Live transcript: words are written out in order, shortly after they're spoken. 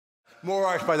More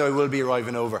Irish, by the way, will be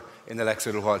arriving over in the next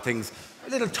little while. Things a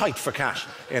little tight for cash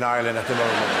in Ireland at the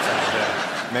moment.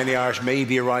 And, many Irish may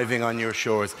be arriving on your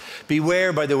shores.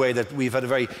 Beware, by the way, that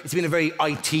it's been a very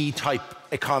IT-type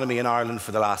economy in Ireland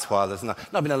for the last while. There's not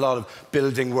been a lot of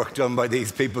building work done by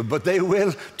these people, but they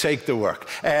will take the work.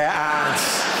 And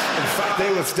in fact,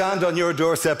 they will stand on your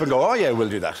doorstep and go, oh yeah, we'll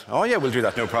do that. Oh yeah, we'll do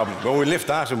that, no problem. Well, we'll lift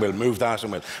that and we'll move that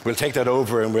and we'll take that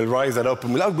over and we'll rise that up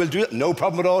and we'll do it, no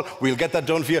problem at all. We'll get that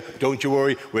done for you. Don't you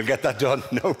worry, we'll get that done,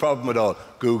 no problem at all.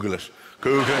 Google it.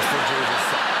 Google it for Jesus'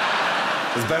 sake.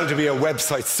 There's bound to be a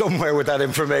website somewhere with that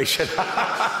information.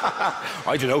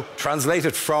 I don't know, translate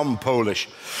it from Polish.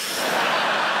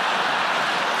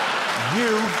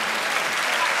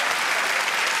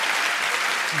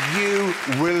 You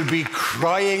will be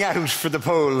crying out for the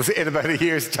polls in about a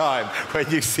year's time when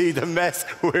you see the mess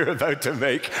we're about to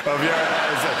make of your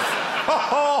houses.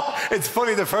 Oh, it's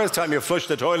funny the first time you flush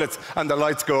the toilets and the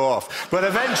lights go off, but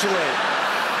eventually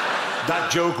that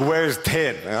joke wears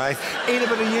thin, all right? In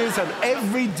about a year's time,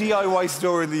 every DIY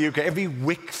store in the UK, every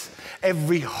Wickes,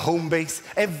 every Homebase,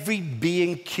 every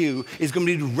B&Q is going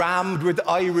to be rammed with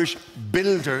Irish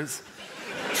builders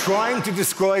trying to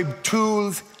describe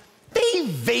tools they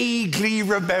vaguely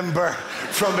remember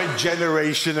from a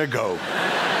generation ago.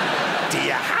 Do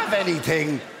you have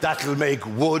anything that'll make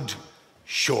wood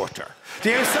shorter?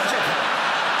 Do you have such a...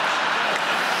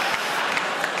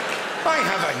 I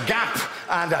have a gap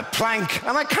and a plank,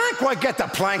 and I can't quite get the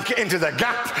plank into the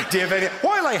gap. Do you have any...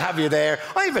 While I have you there,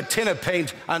 I have a tin of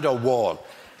paint and a wall.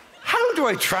 How do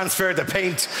I transfer the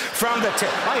paint from the tin?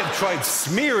 I have tried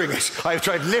smearing it. I've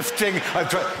tried lifting.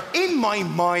 In my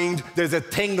mind, there's a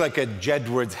thing like a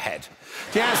Jedward's head.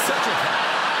 Do you have such a...